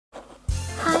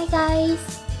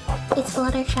guys, it's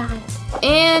Fluttershy.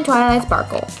 And Twilight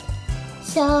Sparkle.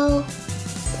 So,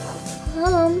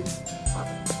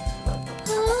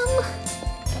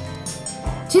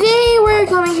 today we're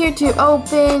coming here to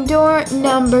open door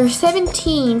number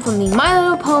 17 from the My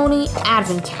Little Pony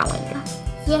Advent Calendar.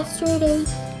 yesterday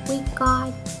we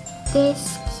got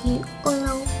this cute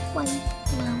little white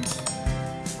mouse.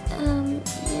 And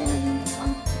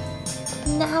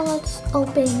now let's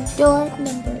open door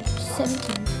number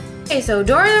 17. Okay, so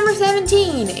door number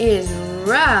 17 is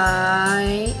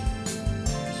right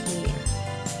here.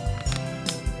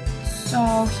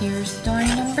 So here's door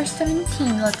number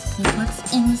 17. Let's see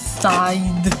what's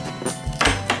inside.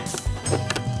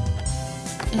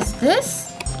 Is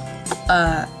this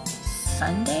a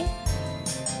Sunday?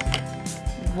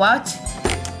 What?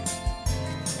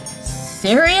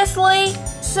 Seriously?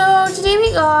 So today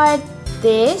we got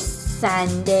this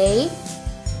Sunday.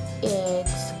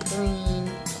 It's green,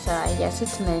 so I guess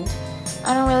it's mint.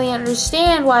 I don't really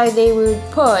understand why they would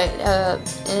put an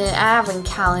advent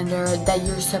calendar that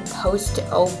you're supposed to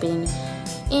open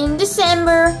in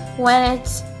December when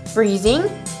it's freezing,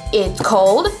 it's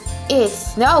cold,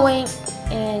 it's snowing,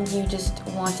 and you just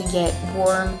want to get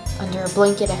warm under a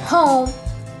blanket at home,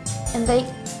 and they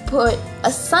put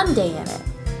a Sunday in it.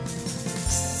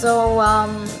 So,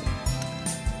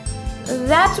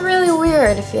 that's really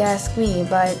weird if you ask me,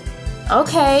 but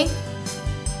okay.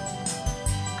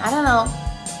 I don't know.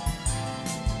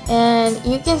 And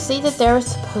you can see that there was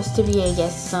supposed to be, I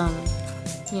guess, some,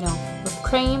 whipped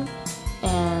cream.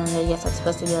 And I guess that's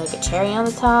supposed to be like a cherry on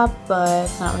the top, but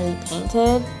it's not really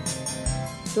painted.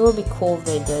 It would be cool if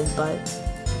they did, but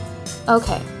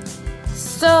okay.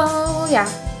 So, yeah.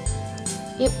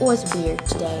 It was weird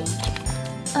today.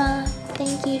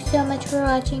 Thank you so much for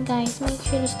watching, guys. Make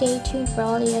sure to stay tuned for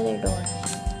all the other doors.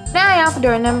 Now for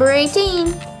door number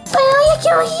 18. Well, you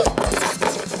can leave.